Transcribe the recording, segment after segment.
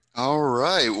All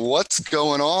right, what's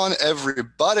going on,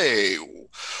 everybody?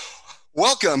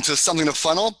 Welcome to Something to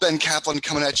Funnel. Ben Kaplan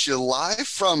coming at you live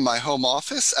from my home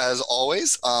office, as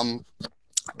always. I'm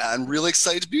really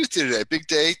excited to be with you today. Big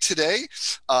day today.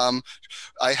 Um,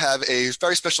 I have a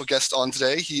very special guest on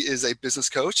today. He is a business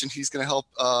coach, and he's going to help.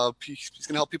 He's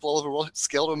going to help people all over the world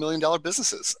scale to $1 million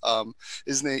businesses.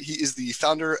 He is the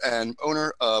founder and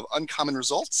owner of Uncommon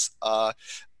Results.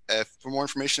 For more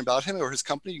information about him or his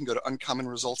company, you can go to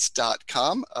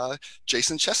uncommonresults.com.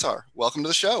 Jason Chesar, welcome to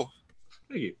the show.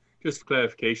 Thank you. Just for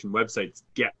clarification, websites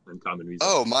get Uncommon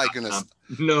Results. Oh my goodness.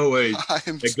 No worries.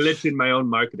 I'm A glitch in my own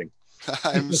marketing.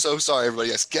 I'm so sorry,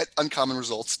 everybody. Yes, get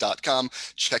uncommonresults.com.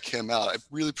 Check him out. I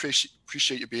really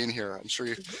appreciate you being here. I'm sure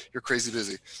you're crazy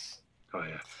busy. Oh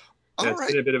yeah. All It's right.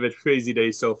 been a bit of a crazy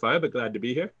day so far, but glad to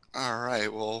be here. All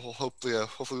right. Well, hopefully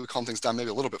we calm things down maybe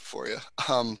a little bit for you.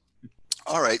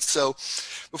 All right. So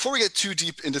before we get too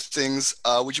deep into things,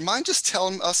 would you mind just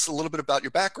telling us a little bit about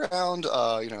your background?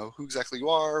 Who exactly you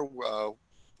are,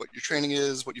 what your training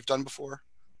is, what you've done before?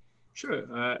 Sure.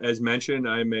 As mentioned,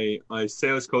 I'm a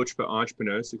sales coach for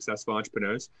entrepreneurs, successful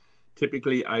entrepreneurs.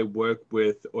 Typically, I work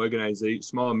with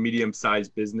small and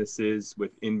medium-sized businesses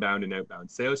with inbound and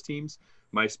outbound sales teams.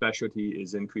 My specialty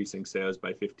is increasing sales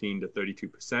by 15 to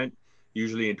 32%,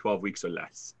 usually in 12 weeks or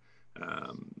less.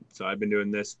 So I've been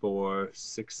doing this for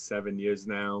 6, 7 years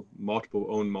now,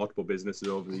 multiple businesses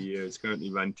over the years,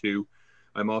 currently run 2.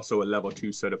 I'm also a level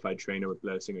 2 certified trainer with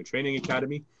Blair Singer Training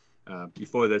Academy.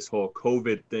 Before this whole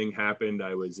COVID thing happened,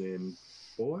 I was in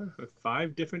 4 or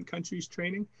 5 different countries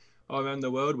training all around the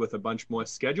world, with a bunch more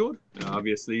scheduled.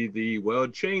 Obviously, the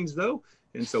world changed though,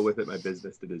 and so with it, my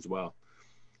business did as well.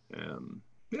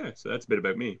 So that's a bit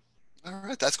about me. All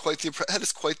right, that is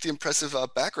quite the impressive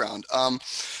background.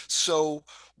 So,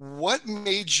 what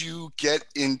made you get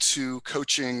into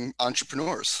coaching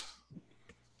entrepreneurs?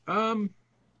 Um,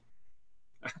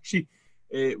 Actually,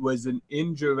 it was an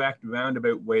indirect,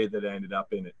 roundabout way that I ended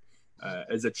up in it.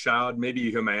 As a child, maybe you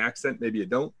hear my accent, maybe you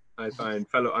don't.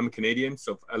 I'm Canadian,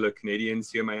 so fellow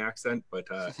Canadians hear my accent, but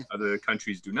other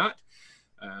countries do not.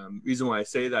 Reason why I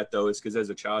say that though is because as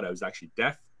a child, I was actually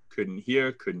deaf, couldn't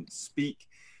hear, couldn't speak,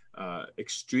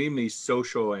 extremely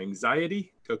social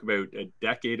anxiety. Took about a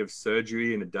decade of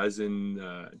surgery and a dozen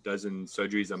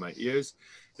surgeries on my ears,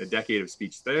 a decade of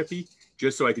speech therapy,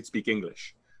 just so I could speak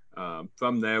English.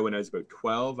 From there, when I was about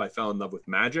 12, I fell in love with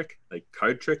magic, like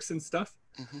card tricks and stuff.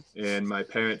 And my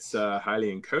parents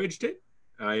highly encouraged it.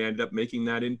 I ended up making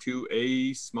that into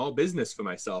a small business for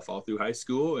myself all through high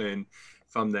school. And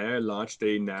from there, launched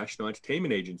a national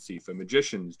entertainment agency for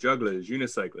magicians, jugglers,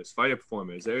 unicyclists, fire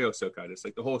performers, aerial circus artists,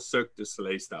 like the whole Cirque du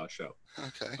Soleil style show.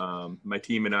 Okay. My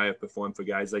team and I have performed for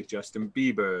guys like Justin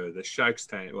Bieber, the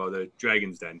the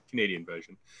Dragon's Den, Canadian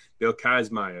version, Bill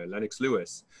Kazmaier, Lennox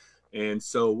Lewis. And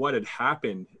so what had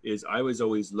happened is I was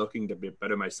always looking to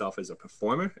better myself as a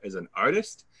performer, as an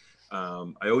artist.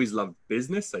 I always loved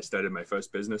business. I started my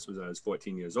first business when I was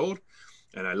 14 years old,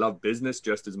 and I love business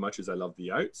just as much as I love the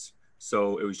arts.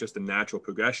 So it was just a natural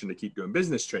progression to keep doing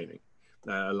business training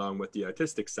along with the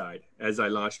artistic side. As I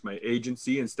launched my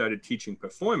agency and started teaching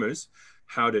performers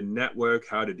how to network,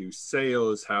 how to do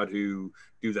sales, how to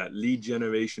do that lead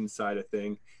generation side of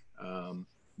thing.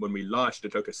 When we launched,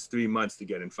 it took us 3 months to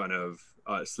get in front of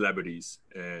celebrities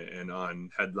and on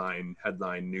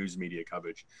headline news media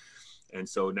coverage. And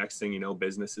so next thing you know,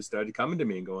 businesses started coming to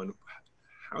me and going,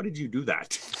 how did you do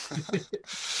that?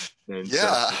 And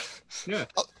yeah.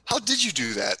 How did you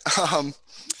do that?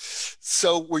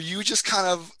 So were you just kind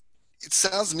of, it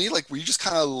sounds to me like, were you just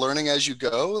kind of learning as you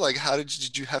go? Like,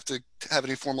 did you have to have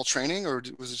any formal training, or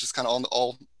was it just kind of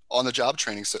all on the job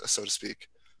training, so to speak?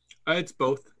 It's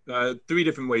both. 3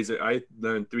 different ways. I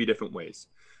learned 3 different ways.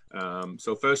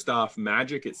 So first off,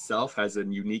 magic itself has a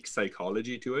unique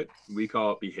psychology to it. We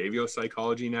call it behavioral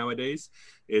psychology nowadays.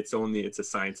 It's a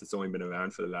science that's only been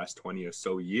around for the last 20 or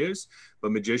so years,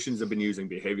 but magicians have been using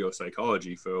behavioral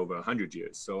psychology for over 100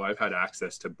 years. So I've had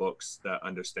access to books that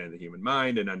understand the human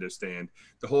mind and understand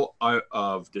the whole art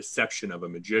of deception of a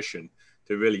magician.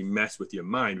 To really mess with your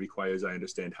mind requires I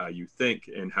understand how you think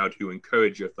and how to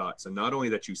encourage your thoughts. And not only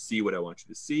that you see what I want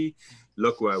you to see,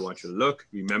 look where I want you to look,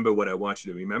 remember what I want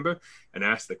you to remember, and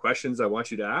ask the questions I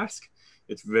want you to ask.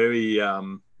 It's very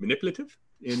manipulative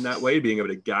in that way, being able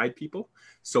to guide people.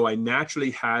 So I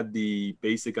naturally had the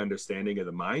basic understanding of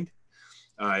the mind.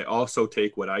 I also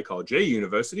take what I call J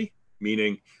University,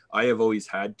 meaning I have always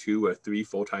had 2 or 3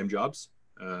 full-time jobs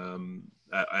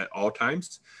at all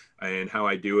times. And how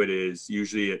I do it is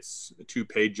usually it's 2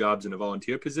 paid jobs in a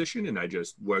volunteer position, and I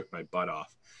just work my butt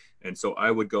off. And so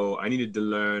I needed to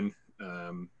learn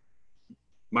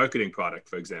marketing product,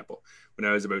 for example. When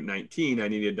I was about 19, I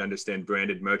needed to understand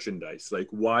branded merchandise. Like,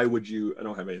 why would you, I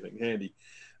don't have anything handy.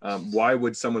 Why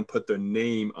would someone put their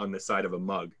name on the side of a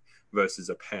mug versus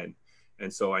a pen?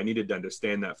 And so I needed to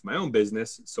understand that for my own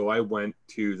business. So I went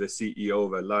to the CEO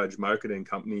of a large marketing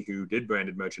company who did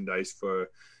branded merchandise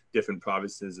for different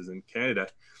provinces in Canada,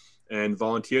 and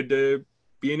volunteered to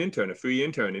be an intern, a free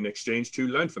intern, in exchange to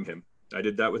learn from him. I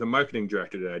did that with a marketing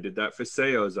director. I did that for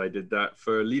sales. I did that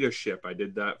for leadership. I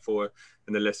did that for,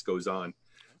 and the list goes on.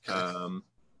 Okay.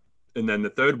 And then the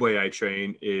third way I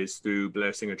train is through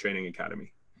Blair Singer Training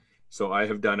Academy. So I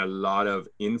have done a lot of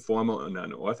informal and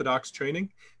unorthodox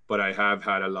training, but I have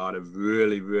had a lot of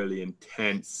really, really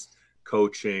intense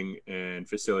coaching and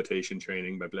facilitation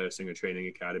training by Blair Singer Training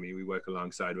Academy. We work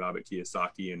alongside Robert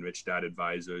Kiyosaki and Rich Dad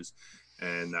Advisors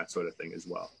and that sort of thing as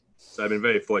well. So I've been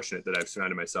very fortunate that I've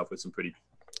surrounded myself with some pretty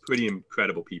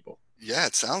incredible people. Yeah,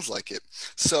 it sounds like it.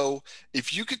 So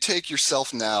if you could take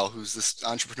yourself now, who's this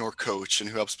entrepreneur coach and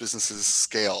who helps businesses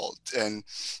scale, and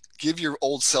give your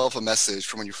old self a message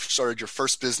from when you started your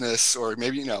first business, or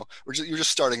maybe, you're just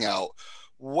starting out,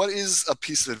 what is a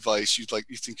piece of advice you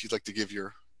think you'd like to give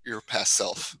your past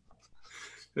self?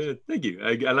 Thank you.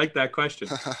 I like that question.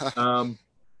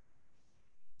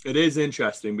 It is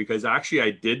interesting because actually I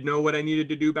did know what I needed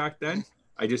to do back then.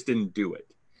 I just didn't do it.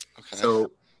 Okay.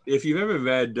 So if you've ever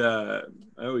read, I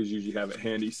always usually have it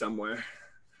handy somewhere.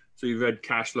 So you've read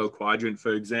Cash Flow Quadrant,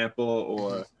 for example,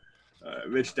 or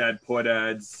Rich Dad Poor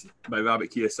Dads by Robert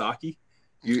Kiyosaki.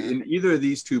 In either of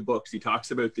these two books, he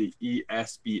talks about the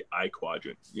ESBI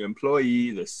quadrant: your employee,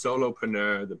 the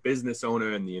solopreneur, the business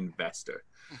owner, and the investor.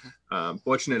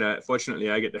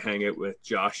 Fortunately, I get to hang out with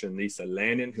Josh and Lisa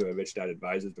Landon, who are Rich Dad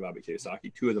Advisors to Robert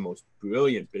Kiyosaki, two of the most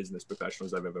brilliant business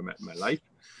professionals I've ever met in my life.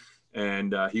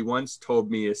 And he once told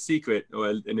me a secret, or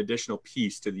an additional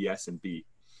piece to the S and B.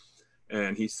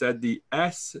 And he said the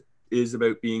S is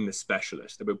about being the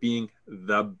specialist, about being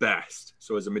the best.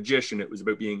 So as a magician, it was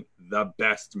about being the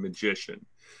best magician.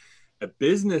 A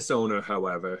business owner,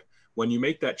 however, when you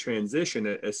make that transition,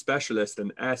 a specialist,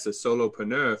 an S, a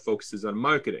solopreneur, focuses on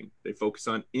marketing. They focus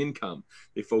on income.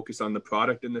 They focus on the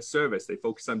product and the service. They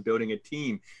focus on building a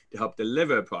team to help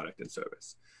deliver a product and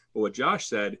service. But what Josh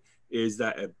said is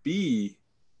that a B,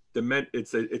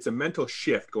 it's a mental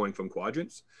shift going from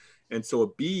quadrants. And so a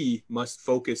B must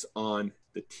focus on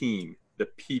the team, the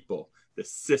people, the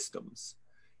systems.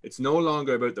 It's no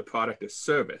longer about the product or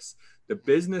service. The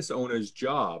business owner's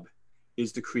job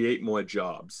is to create more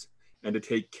jobs and to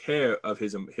take care of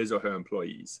his or her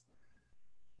employees.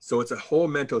 So it's a whole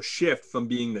mental shift from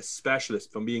being the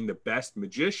specialist, from being the best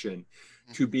magician,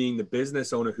 to being the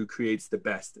business owner who creates the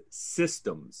best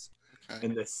systems. Okay.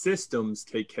 And the systems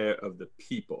take care of the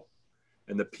people.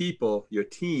 And the people, your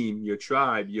team, your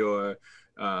tribe, your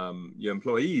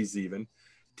employees even,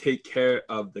 take care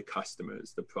of the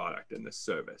customers, the product, and the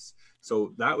service.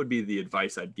 So that would be the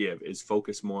advice I'd give, is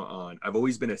focus more on, I've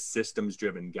always been a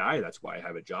systems-driven guy. That's why I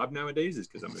have a job nowadays, is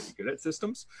because I'm really good at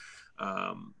systems.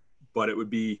 But it would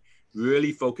be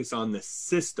really focus on the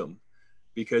system,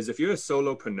 because if you're a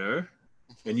solopreneur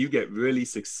and you get really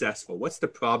successful, what's the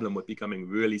problem with becoming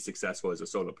really successful as a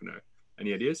solopreneur?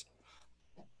 Any ideas?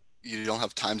 You don't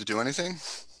have time to do anything?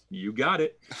 You got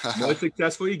it. The more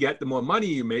successful you get, the more money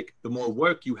you make, the more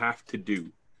work you have to do.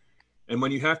 And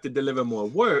when you have to deliver more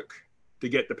work to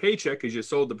get the paycheck because you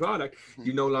sold the product,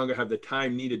 you no longer have the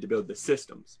time needed to build the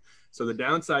systems. So the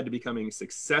downside to becoming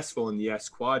successful in the S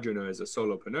quadrant or as a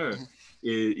solopreneur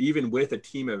is, even with a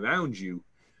team around you,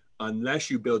 unless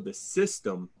you build the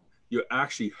system, you're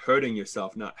actually hurting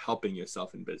yourself, not helping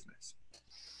yourself in business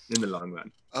in the long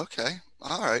run. Okay.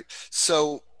 All right.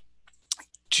 So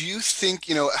do you think,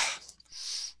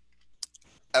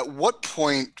 at what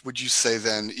point would you say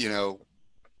then,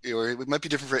 or it might be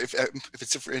different for, if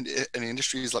it's different in any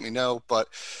industries, let me know, but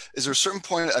is there a certain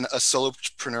point a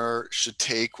solopreneur should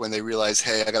take when they realize,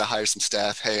 hey, I got to hire some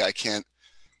staff. Hey, I can't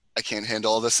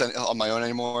handle all this on my own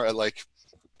anymore.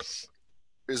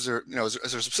 Is there a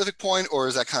specific point, or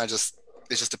is that kind of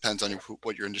it just depends on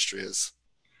what your industry is?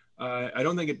 I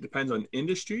don't think it depends on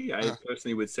industry. I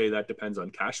personally would say that depends on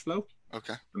cash flow.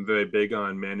 Okay. I'm very big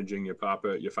on managing your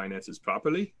finances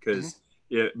properly, because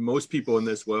most people in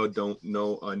this world don't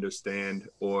know, understand,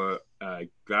 or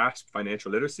grasp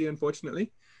financial literacy,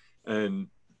 unfortunately. And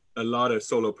a lot of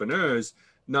solopreneurs,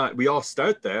 we all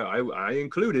start there, I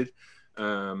included.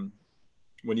 When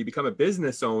you become a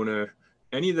business owner,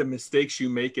 any of the mistakes you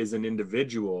make as an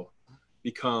individual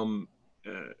become,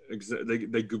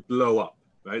 they blow up.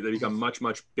 Right? They become much,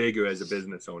 much bigger as a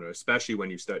business owner, especially when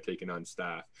you start taking on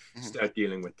staff, start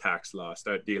dealing with tax law,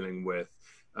 start dealing with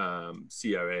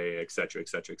CRA, et cetera, et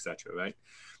cetera, et cetera, right?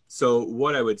 So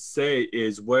what I would say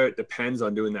is where it depends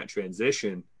on doing that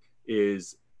transition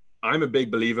is I'm a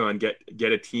big believer on get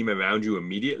a team around you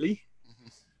immediately,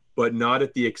 but not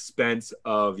at the expense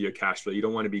of your cash flow. You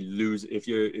don't want to be if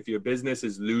your business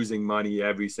is losing money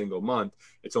every single month,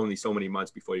 it's only so many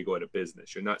months before you go out of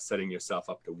business. You're not setting yourself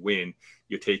up to win.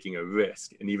 You're taking a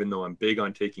risk. And even though I'm big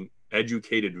on taking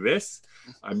educated risks,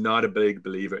 I'm not a big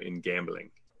believer in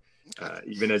gambling.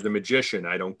 Even as a magician,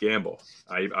 I don't gamble.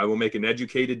 I will make an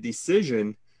educated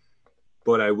decision,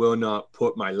 but I will not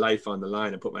put my life on the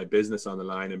line and put my business on the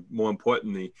line. And more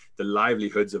importantly, the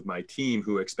livelihoods of my team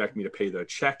who expect me to pay their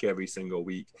check every single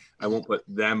week. I won't put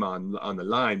them on the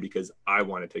line because I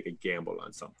want to take a gamble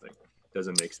on something. It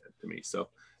doesn't make sense to me. So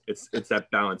it's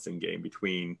that balancing game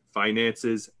between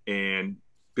finances and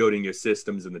building your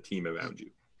systems and the team around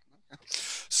you.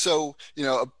 So,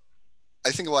 I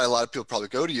think why a lot of people probably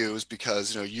go to you is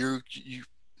because, you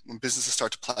when businesses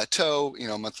start to plateau,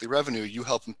 monthly revenue, you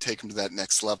help them take them to that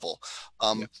next level.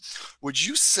 Would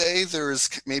you say there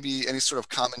is maybe any sort of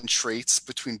common traits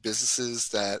between businesses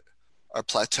that are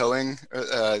plateauing,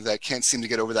 that can't seem to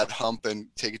get over that hump and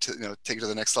take it to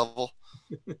the next level?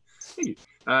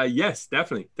 Yes,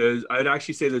 definitely. I'd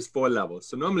actually say there's 4 levels.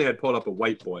 So normally I'd pull up a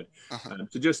whiteboard.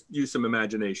 So just use some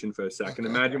imagination for a second.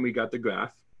 Okay. Imagine we got the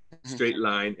graph, straight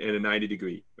line, and a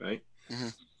 90-degree, right?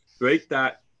 Break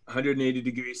that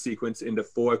 180-degree sequence into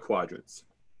 4 quadrants.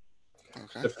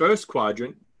 Okay. The first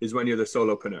quadrant is when you're the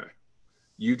solopreneur.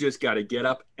 You just got to get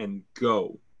up and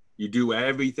go. You do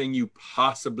everything you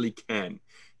possibly can.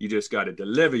 You just got to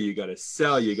deliver. You got to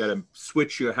sell. You got to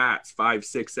switch your hats 5,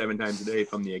 6, 7 times a day,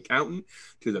 from the accountant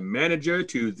to the manager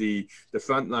to the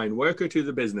frontline worker to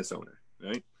the business owner,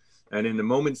 right? And in the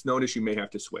moment's notice, you may have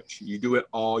to switch. You do it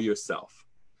all yourself.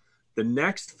 The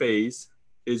next phase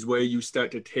is where you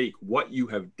start to take what you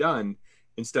have done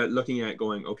and start looking at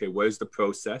going, okay, where's the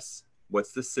process?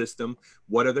 What's the system?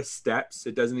 What are the steps?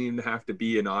 It doesn't even have to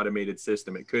be an automated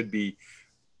system. It could be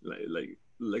like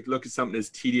look at something as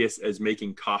tedious as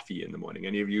making coffee in the morning.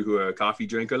 Any of you who are a coffee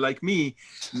drinker like me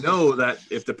know that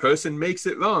if the person makes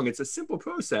it wrong, it's a simple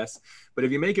process, but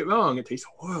if you make it wrong, it tastes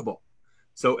horrible.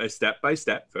 So a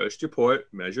step-by-step, first you pour it,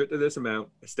 measure it to this amount,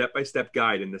 a step-by-step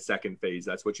guide in the second phase.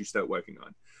 That's what you start working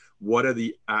on. What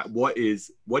is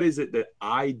it that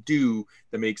I do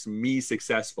that makes me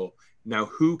successful? Now,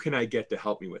 who can I get to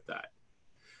help me with that?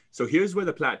 So here's where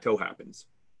the plateau happens,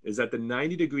 is at the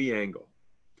 90-degree angle.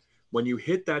 When you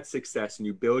hit that success and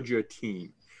you build your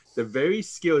team, the very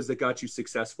skills that got you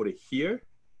successful to here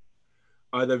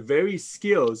are the very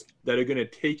skills that are going to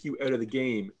take you out of the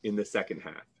game in the second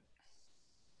half.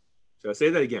 So I'll say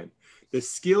that again. The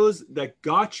skills that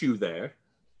got you there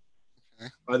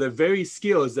are the very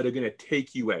skills that are going to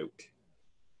take you out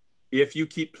if you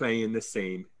keep playing the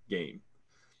same game.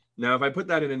 Now, if I put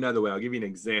that in another way, I'll give you an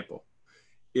example.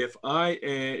 If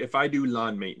I do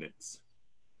lawn maintenance,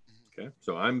 okay,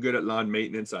 so I'm good at lawn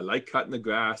maintenance. I like cutting the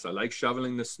grass. I like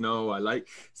shoveling the snow. I like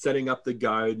setting up the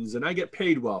gardens, and I get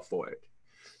paid well for it.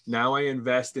 Now I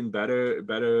invest in better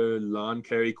lawn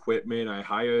care equipment. I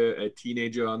hire a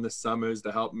teenager on the summers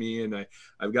to help me, and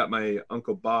I've got my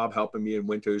Uncle Bob helping me in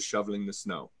winters shoveling the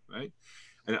snow, right?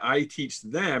 And I teach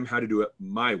them how to do it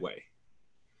my way.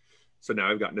 So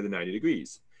now I've gotten to the 90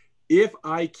 degrees. If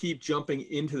I keep jumping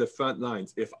into the front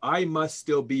lines, if I must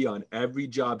still be on every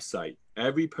job site,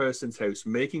 every person's house,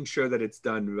 making sure that it's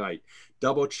done right,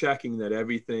 double checking that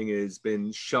everything has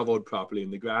been shoveled properly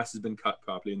and the grass has been cut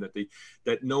properly, and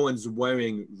that no one's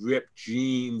wearing ripped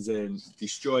jeans and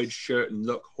destroyed shirt and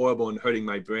look horrible and hurting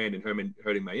my brand and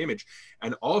hurting my image.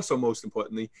 And also, most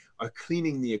importantly, are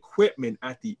cleaning the equipment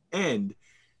at the end.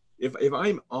 If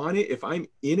I'm on it, if I'm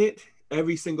in it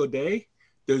every single day,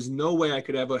 there's no way I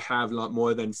could ever have a lot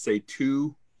more than, say,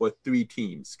 2 or 3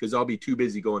 teams, because I'll be too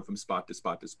busy going from spot to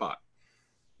spot to spot.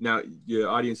 Now, your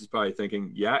audience is probably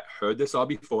thinking, yeah, heard this all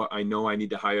before. I know I need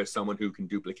to hire someone who can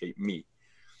duplicate me.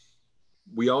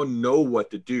 We all know what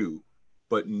to do,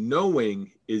 but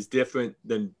knowing is different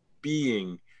than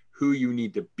being who you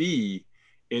need to be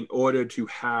in order to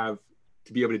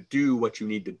be able to do what you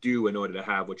need to do in order to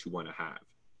have what you want to have.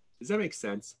 Does that make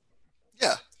sense?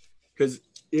 Yeah. Because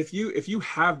if you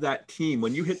have that team,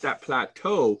 when you hit that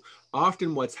plateau,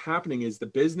 often what's happening is the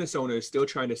business owner is still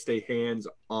trying to stay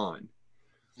hands-on.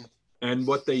 And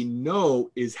what they know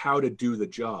is how to do the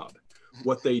job.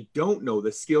 What they don't know,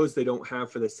 the skills they don't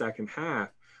have for the second half,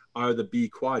 are the B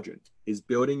quadrant, is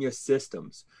building your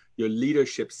systems, your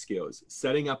leadership skills,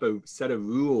 setting up a set of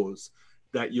rules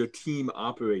that your team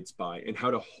operates by, and how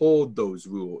to hold those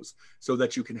rules so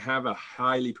that you can have a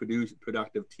highly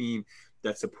productive team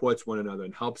that supports one another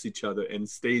and helps each other and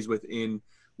stays within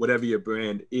whatever your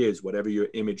brand is, whatever your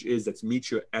image is, that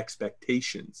meets your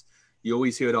expectations. You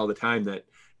always hear it all the time that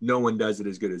no one does it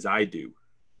as good as I do,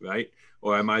 right?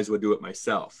 Or I might as well do it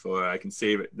myself, or I can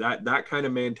save it. That kind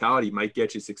of mentality might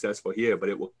get you successful here, but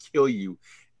it will kill you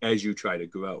as you try to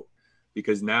grow,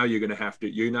 because now you're not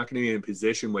going to be in a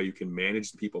position where you can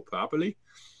manage the people properly,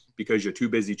 because you're too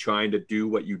busy trying to do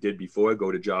what you did before,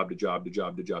 go to job to job to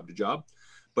job to job to job.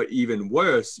 But even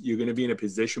worse, you're going to be in a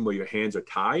position where your hands are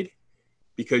tied,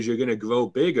 because you're going to grow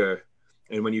bigger.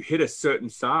 And when you hit a certain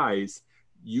size,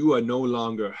 you no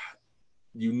longer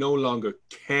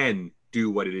can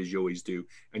do what it is you always do.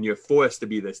 And you're forced to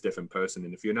be this different person.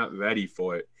 And if you're not ready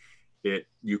for it,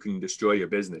 you can destroy your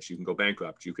business. You can go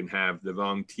bankrupt. You can have the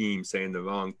wrong team saying the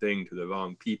wrong thing to the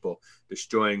wrong people,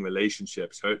 destroying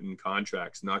relationships, hurting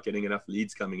contracts, not getting enough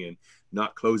leads coming in,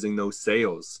 not closing those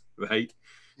sales, right?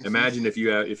 Mm-hmm. Imagine if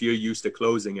you're used to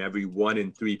closing every 1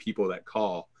 in 3 people that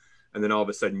call, and then all of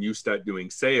a sudden you start doing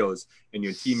sales and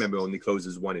your team member only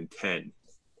closes 1 in 10.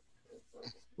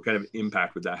 What kind of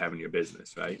impact would that have in your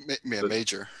business, right?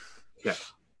 Major. Yeah.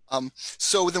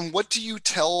 So then what do you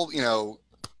tell,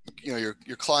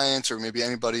 your clients, or maybe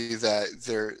anybody that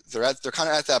they're kind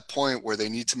of at that point where they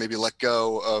need to maybe let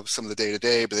go of some of the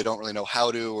day-to-day, but they don't really know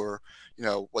how to, or,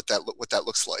 what that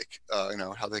looks like,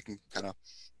 how they can kind of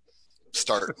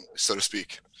start, so to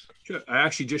speak. Sure. I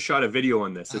actually just shot a video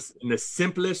on this. It's in the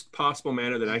simplest possible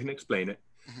manner that I can explain it.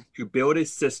 Mm-hmm. To build a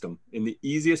system in the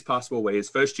easiest possible way is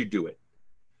first you do it,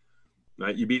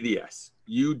 right? You be the S.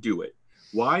 You do it.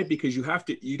 Why? Because you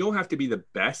don't have to be the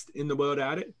best in the world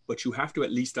at it, but you have to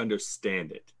at least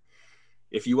understand it.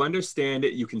 If you understand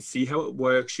it, you can see how it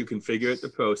works, you can figure out the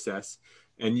process,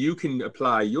 and you can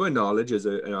apply your knowledge as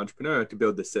an entrepreneur to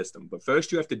build the system. But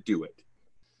first you have to do it.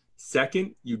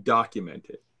 Second, you document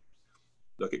it.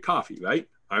 Look at coffee, right?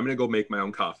 I'm going to go make my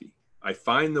own coffee. I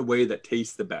find the way that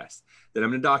tastes the best. Then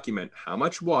I'm going to document how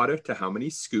much water to how many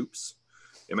scoops.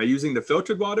 Am I using the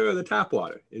filtered water or the tap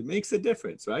water? It makes a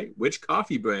difference, right? Which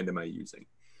coffee brand am I using?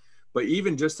 But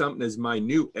even just something as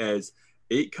minute as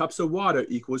 8 cups of water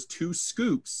equals 2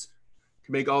 scoops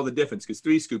can make all the difference, because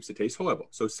 3 scoops, it tastes horrible.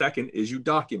 So second is you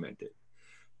document it.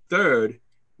 Third,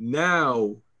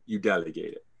 now you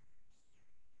delegate it,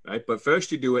 right? But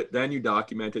first you do it, then you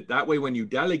document it. That way, when you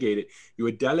delegate it, you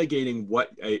are delegating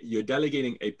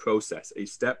a process, a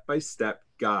step-by-step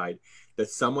guide that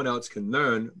someone else can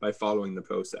learn by following the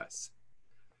process.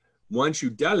 Once you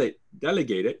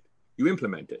delegate it, you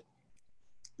implement it.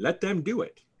 Let them do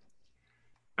it.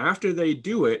 After they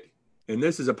do it, and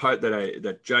this is a part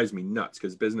that drives me nuts,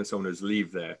 because business owners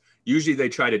leave there. Usually they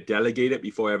try to delegate it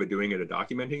before ever doing it or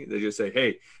documenting it. They just say,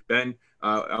 hey, Ben,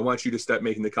 I want you to start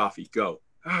making the coffee. Go.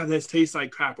 This tastes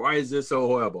like crap. Why is this so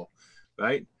horrible?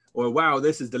 Right? Or, wow,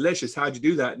 this is delicious. How'd you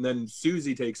do that? And then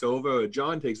Susie takes over, or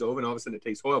John takes over, and all of a sudden it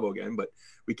tastes horrible again, but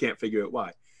we can't figure out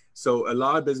why. So a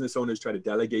lot of business owners try to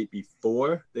delegate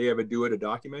before they ever do it or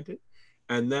document it.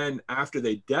 And then after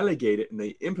they delegate it and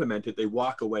they implement it, they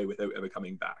walk away without ever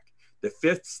coming back. The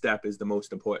 5th step is the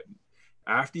most important.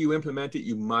 After you implement it,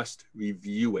 you must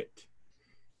review it.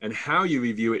 And how you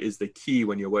review it is the key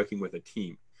when you're working with a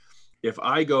team. If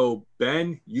I go,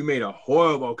 Ben, you made a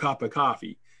horrible cup of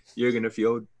coffee, you're going to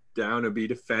feel down or be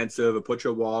defensive or put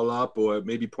your wall up, or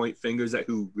maybe point fingers at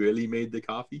who really made the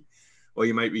coffee. Or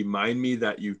you might remind me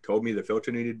that you told me the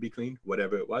filter needed to be cleaned,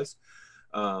 whatever it was.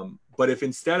 But if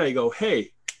instead I go,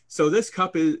 hey, so this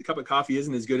cup of coffee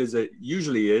isn't as good as it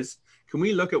usually is. Can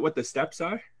we look at what the steps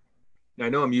are? Now, I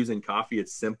know I'm using coffee.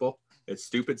 It's simple. It's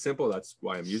stupid simple. That's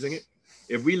why I'm using it.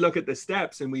 If we look at the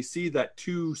steps and we see that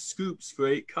 2 scoops for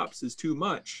 8 cups is too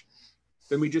much,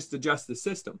 then we just adjust the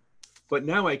system. But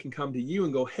now I can come to you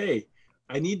and go, hey,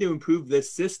 I need to improve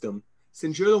this system.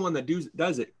 Since you're the one that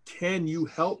does it, can you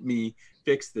help me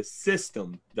fix the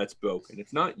system that's broken?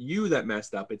 It's not you that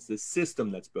messed up. It's the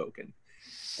system that's broken.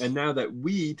 And now that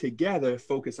we together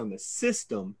focus on the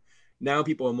system, now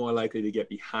people are more likely to get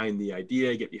behind the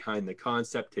idea, get behind the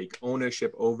concept, take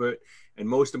ownership over it. And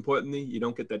most importantly, you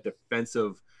don't get that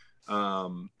defensive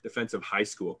high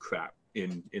school crap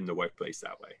in the workplace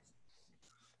that way.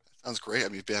 Sounds great. I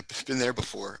mean, I've been there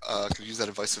before. Could use that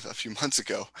advice a few months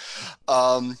ago.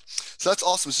 So that's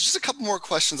awesome. So just a couple more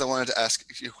questions I wanted to ask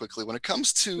you quickly. When it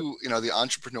comes to, the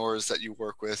entrepreneurs that you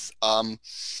work with,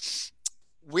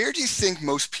 where do you think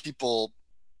most people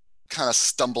kind of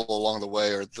stumble along the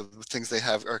way, or the things they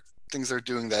have, or things they're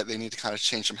doing that they need to kind of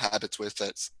change some habits with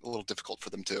that's a little difficult for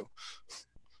them too?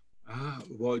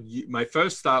 My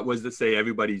first thought was to say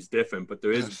everybody's different, but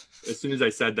there is, as soon as I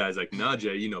said that, I was like, nah,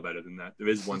 Jay, you know better than that. There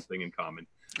is one thing in common.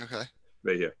 Okay.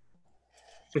 Right here.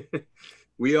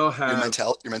 We all have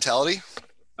your mentality.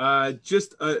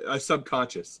 just a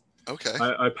subconscious. Okay.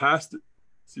 I passed.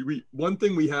 See, one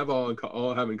thing we have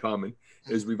all have in common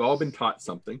is we've all been taught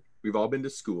something. We've all been to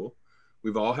school.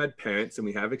 We've all had parents, and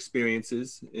we have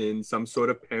experiences in some sort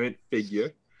of parent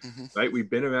figure, right? We've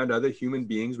been around other human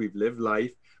beings. We've lived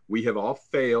life. We have all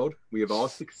failed. We have all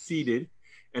succeeded.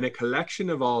 And a collection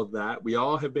of all of that, we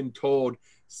all have been told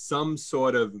some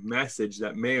sort of message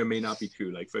that may or may not be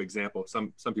true. Like, for example,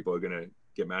 some people are going to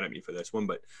get mad at me for this one,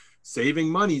 but saving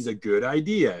money is a good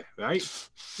idea, right?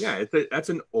 Yeah, that's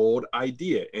an old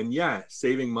idea. And yeah,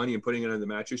 saving money and putting it on the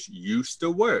mattress used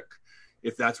to work.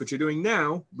 If that's what you're doing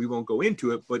now, we won't go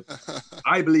into it, but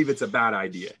I believe it's a bad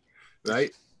idea,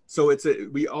 right? So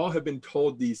we all have been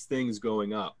told these things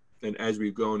growing up, and as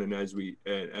we've grown and as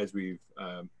we've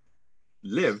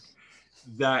lived,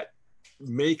 that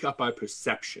make up our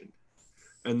perception.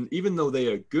 And even though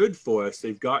they are good for us,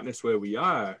 they've gotten us where we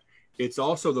are. It's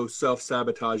also those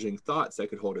self-sabotaging thoughts that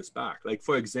could hold us back. Like,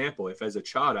 for example, if as a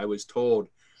child I was told,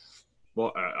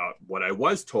 well, what I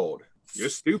was told, you're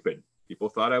stupid. People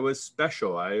thought I was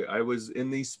special. I was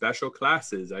in these special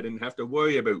classes. I didn't have to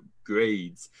worry about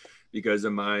grades because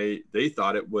of they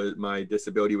thought it was my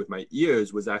disability with my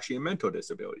ears was actually a mental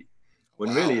disability.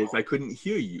 When really it's I couldn't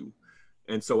hear you.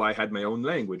 And so I had my own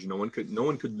language. No one could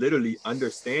literally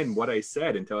understand what I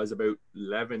said until I was about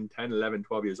 10, 11,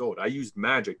 12 years old. I used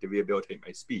magic to rehabilitate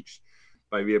my speech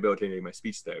by rehabilitating my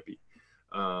speech therapy.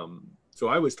 So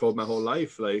I was told my whole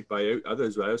life, like by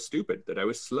others, that I was stupid, that I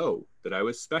was slow, that I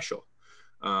was special.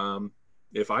 When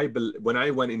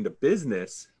I went into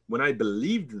business, when I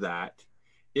believed that,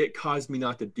 it caused me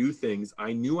not to do things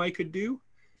I knew I could do,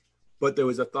 but there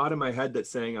was a thought in my head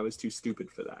that's saying I was too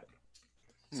stupid for that.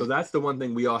 So that's the one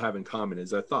thing we all have in common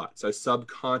is our thoughts, our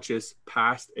subconscious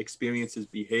past experiences,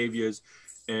 behaviors,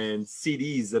 and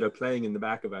CDs that are playing in the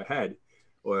back of our head,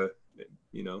 or,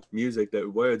 music,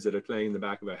 words that are playing in the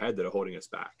back of our head that are holding us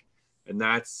back. And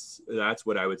that's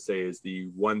what I would say is the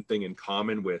one thing in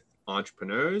common with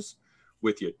entrepreneurs,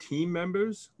 with your team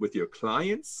members, with your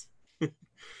clients.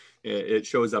 It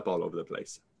shows up all over the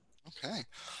place. Okay.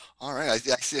 All right. I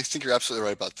think you're absolutely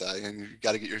right about that. And you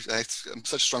got to get I'm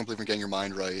such a strong believer in getting your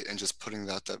mind right and just putting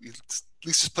at least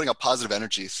just putting out positive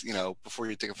energies, before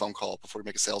you take a phone call, before you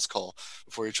make a sales call,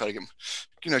 before you try to get,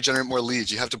 generate more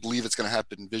leads. You have to believe it's going to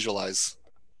happen and visualize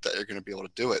that you're going to be able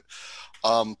to do it.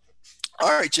 All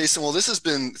right, Jason. Well, this has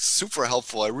been super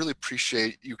helpful. I really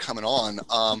appreciate you coming on.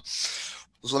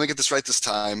 So let me get this right this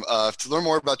time. To learn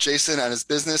more about Jason and his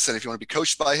business, and if you want to be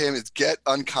coached by him, it's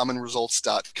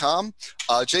getuncommonresults.com.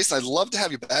 Jason, I'd love to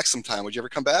have you back sometime. Would you ever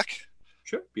come back?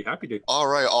 Sure, be happy to. All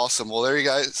right, awesome. Well, there you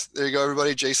go,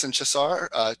 everybody. Jason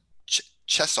Chessar.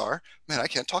 Chessar. Man, I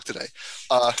can't talk today.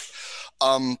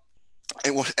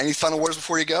 Any final words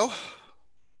before you go?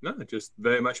 No, just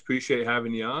very much appreciate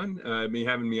having me on.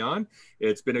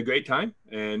 It's been a great time.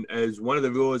 And as one of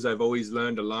the rules I've always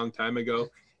learned a long time ago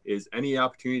is any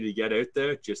opportunity to get out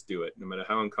there, just do it. No matter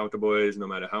how uncomfortable it is, no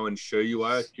matter how unsure you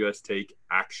are, just take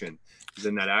action. Because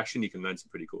in that action, you can learn some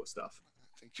pretty cool stuff.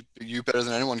 I think you better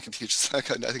than anyone can teach. I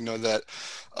think know that.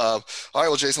 All right,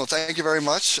 well, Jason, thank you very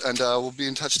much. And we'll be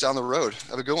in touch down the road.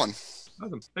 Have a good one.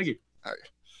 Awesome. Thank you.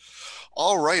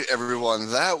 All right,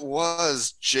 everyone. That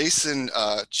was Jason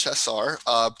Chessar,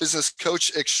 business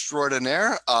coach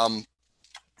extraordinaire.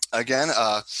 Again,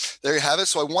 there you have it.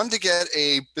 So I wanted to get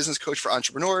a business coach for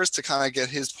entrepreneurs to kind of get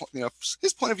his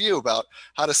point of view about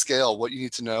how to scale, what you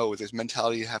need to know, with his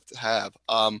mentality you have to have.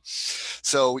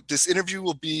 So this interview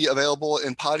will be available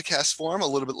in podcast form a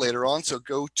little bit later on. So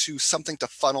go to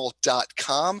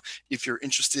somethingtofunnel.com if you're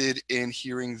interested in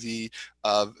hearing the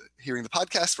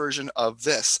podcast version of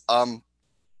this.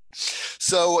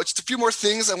 So just a few more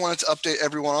things I wanted to update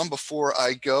everyone on before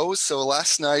I go. So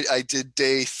last night I did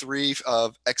day 3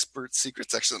 of Expert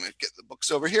Secrets. Actually, let me get the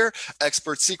books over here.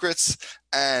 Expert Secrets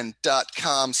and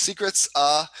 .com Secrets.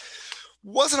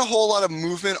 Wasn't a whole lot of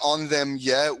movement on them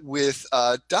yet. With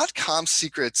 .com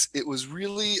Secrets, it was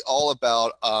really all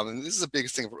about, and this is a big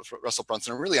thing for Russell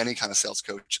Brunson, or really any kind of sales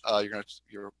coach,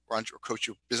 your coach,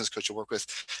 your business coach you'll work with.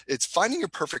 It's finding your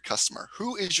perfect customer.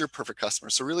 Who is your perfect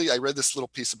customer? So really, I read this little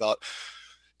piece about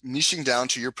niching down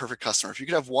to your perfect customer. If you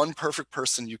could have one perfect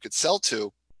person you could sell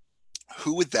to,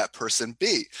 who would that person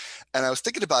be? And I was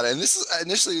thinking about it, and this is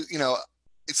initially,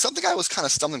 it's something I was kind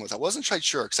of stumbling with. I wasn't quite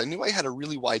sure because I knew I had a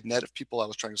really wide net of people I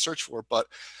was trying to search for, but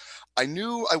I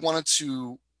knew I wanted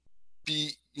to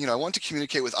be, I wanted to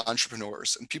communicate with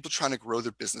entrepreneurs and people trying to grow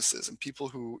their businesses and people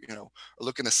who, are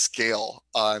looking to scale.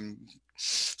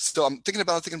 So I'm thinking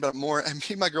about it more. And me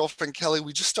and my girlfriend, Kelly,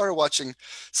 we just started watching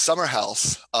Summer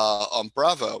House on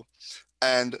Bravo.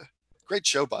 And great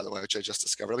show, by the way, which I just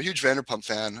discovered. I'm a huge Vanderpump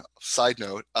fan. Side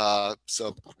note.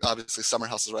 So obviously Summer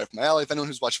House is right up my alley. If anyone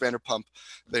who's watched Vanderpump,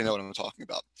 they know what I'm talking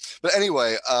about. But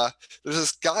anyway, there's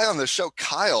this guy on the show,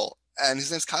 Kyle, and his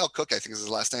name's Kyle Cook, I think is his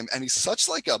last name. And he's such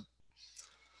like a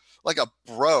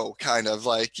bro, kind of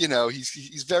like,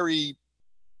 he's very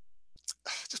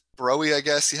just broy, I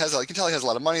guess. You can tell he has a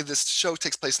lot of money. This show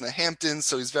takes place in the Hamptons,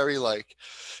 so he's very like,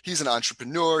 he's an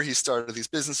entrepreneur. He started these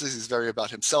businesses. He's very about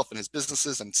himself and his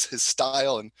businesses and his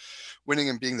style and winning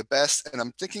and being the best. And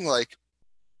I'm thinking like,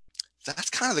 that's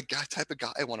kind of the type of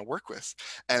guy I want to work with.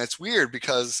 And it's weird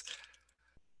because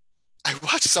I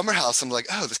watch Summer House. I'm like,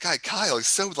 oh, this guy Kyle, he's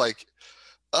so like,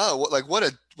 oh, what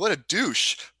a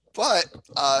douche. But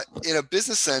in a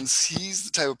business sense, he's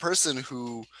the type of person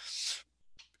who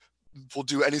will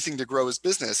do anything to grow his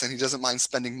business, and he doesn't mind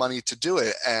spending money to do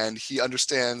it. And he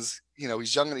understands,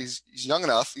 he's young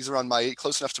enough, he's around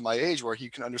close enough to my age where he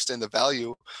can understand the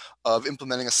value of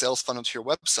implementing a sales funnel to your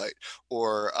website,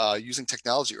 or using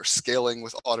technology, or scaling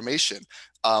with automation,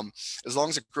 as long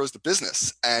as it grows the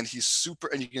business. And he's super,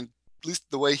 and you can, at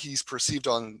least the way he's perceived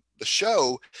on the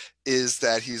show is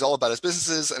that he's all about his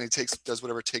businesses, and he does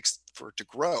whatever it takes for it to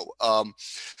grow.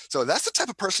 So that's the type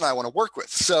of person I want to work with.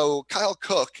 So Kyle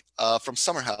Cook from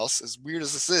Summer House, as weird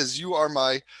as this is, you're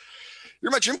my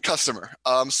dream customer.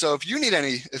 So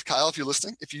if Kyle, if you're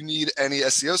listening, if you need any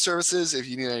SEO services, if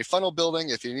you need any funnel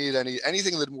building, if you need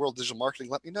anything in the world of digital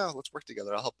marketing, let me know. Let's work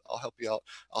together. I'll help you out.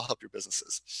 I'll help your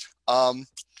businesses.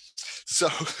 So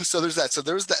there's that. So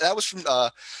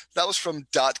that was from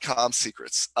 .com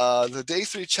Secrets. The day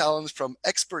 3 challenge from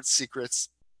Expert Secrets.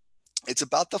 It's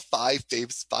about the five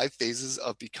phases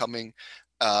of becoming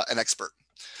an expert.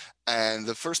 And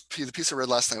the piece I read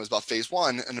last night was about phase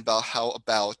 1, and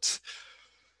about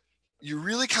you're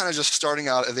really kind of just starting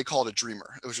out, and they call it a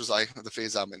dreamer, which was the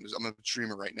phase I'm in. I'm a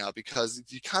dreamer right now, because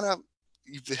they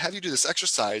have you do this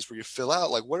exercise where you fill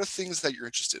out like, what are things that you're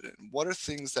interested in? What are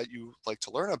things that you like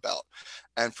to learn about?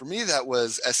 And for me, that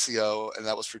was SEO, and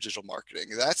that was for digital marketing.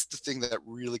 That's the thing that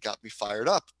really got me fired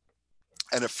up.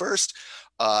 And at first,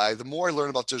 the more I learned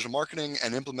about digital marketing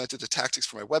and implemented the tactics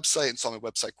for my website and saw my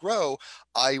website grow,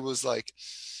 I was like,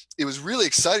 it was really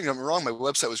exciting. Don't get me wrong, my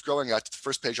website was growing. I got to the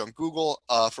first page on Google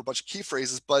for a bunch of key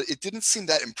phrases, but it didn't seem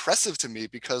that impressive to me,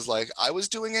 because like I was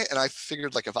doing it, and I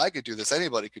figured like, if I could do this,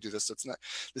 anybody could do this. So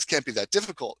this can't be that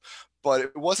difficult. But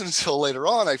it wasn't until later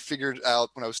on I figured out,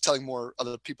 when I was telling more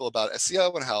other people about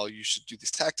SEO and how you should do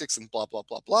these tactics and blah, blah,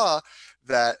 blah, blah,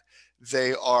 that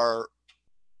they are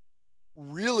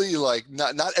really like,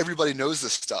 not everybody knows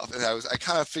this stuff. And I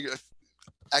kind of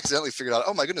accidentally figured out,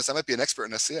 oh my goodness, I might be an expert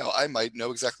in SEO. I might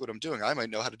know exactly what I'm doing. I might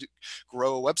know how to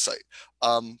grow a website.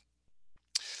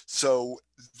 So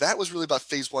that was really about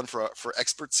phase 1 for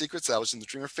Expert Secrets. I was in the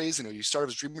dreamer phase. You start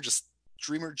as a dreamer,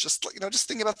 just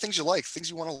thinking about things you like, things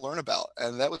you want to learn about.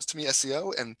 And that was, to me,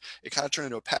 SEO. And it kind of turned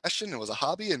into a passion. It was a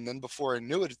hobby. And then before I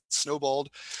knew it, it snowballed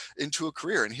into a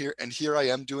career. And here I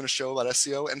am doing a show about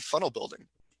SEO and funnel building.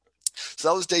 So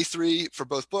that was day 3 for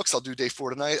both books. I'll do day 4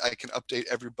 tonight. I can update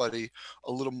everybody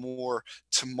a little more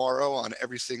tomorrow on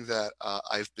everything that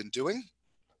I've been doing.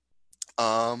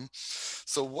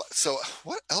 So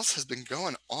what else has been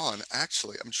going on?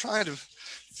 Actually, I'm trying to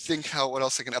think what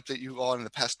else I can update you on in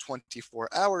the past 24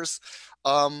 hours.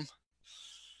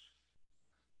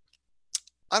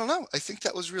 I don't know. I think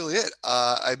that was really it.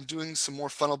 I'm doing some more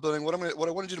funnel building. What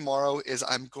I want to do tomorrow is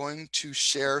I'm going to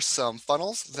share some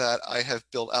funnels that I have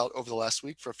built out over the last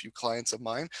week for a few clients of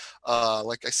mine.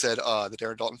 Like I said, the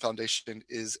Darren Dalton Foundation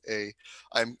is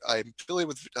I'm affiliated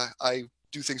with, I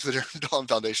do things for the Darren Dalton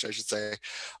Foundation, I should say.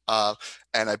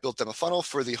 And I built them a funnel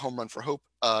for the Home Run for Hope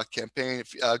campaign.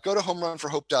 If go to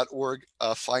homerunforhope.org,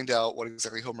 find out what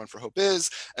exactly Home Run for Hope is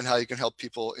and how you can help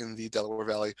people in the Delaware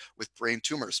Valley with brain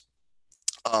tumors.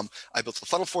 I built a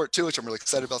funnel for it too, which I'm really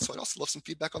excited about. So I'd also love some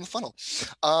feedback on the funnel.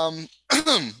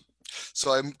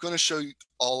 So I'm going to show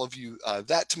all of you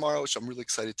that tomorrow, which I'm really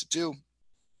excited to do.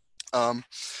 And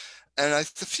a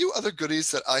few other goodies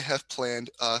that I have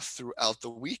planned throughout the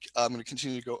week. I'm going to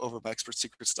continue to go over my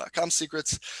expertsecrets.com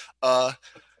secrets.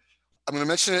 I'm going to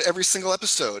mention it every single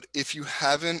episode. If you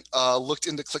haven't looked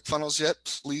into ClickFunnels yet,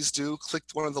 please do. Click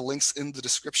one of the links in the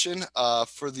description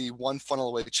for the One Funnel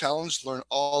Away Challenge. Learn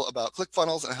all about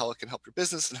ClickFunnels and how it can help your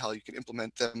business and how you can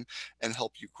implement them and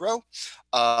help you grow.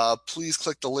 Please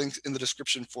click the link in the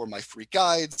description for my free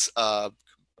guides.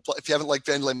 if you haven't liked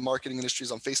Vandelay Marketing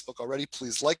Industries on Facebook already,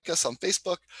 please like us on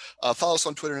Facebook. Follow us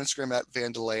on Twitter and Instagram at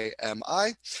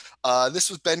VandelayMI. This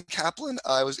was Ben Kaplan.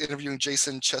 I was interviewing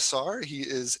Jason Chessar. He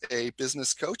is a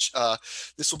business coach.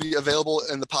 This will be available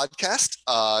in the podcast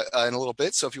in a little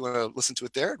bit. So if you want to listen to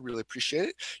it there, I'd really appreciate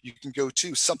it. You can go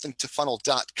to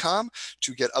somethingtofunnel.com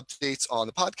to get updates on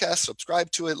the podcast,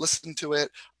 subscribe to it, listen to it,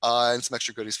 and some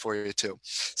extra goodies for you too.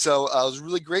 So it was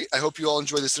really great. I hope you all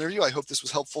enjoyed this interview. I hope this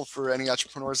was helpful for any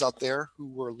entrepreneurs out there who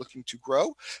were looking to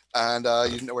grow and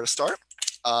you didn't know where to start.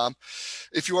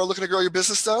 If you are looking to grow your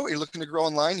business though, you're looking to grow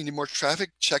online, you need more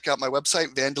traffic, check out my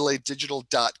website,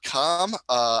 vandelaydigital.com.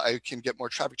 I can get more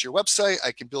traffic to your website.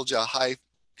 I can build you a high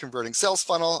converting sales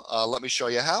funnel. Let me show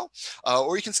you how.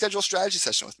 Or you can schedule a strategy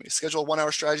session with me. Schedule a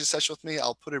 1-hour strategy session with me.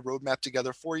 I'll put a roadmap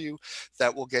together for you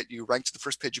that will get you ranked to the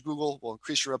first page of Google, will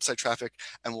increase your website traffic,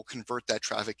 and will convert that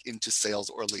traffic into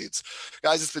sales or leads.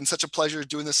 Guys, it's been such a pleasure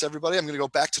doing this, everybody. I'm going to go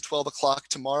back to 12 o'clock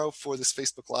tomorrow for this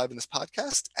Facebook Live and this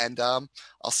podcast, and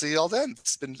I'll see you all then.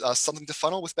 It's been Something to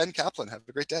Funnel with Ben Kaplan. Have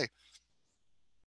a great day.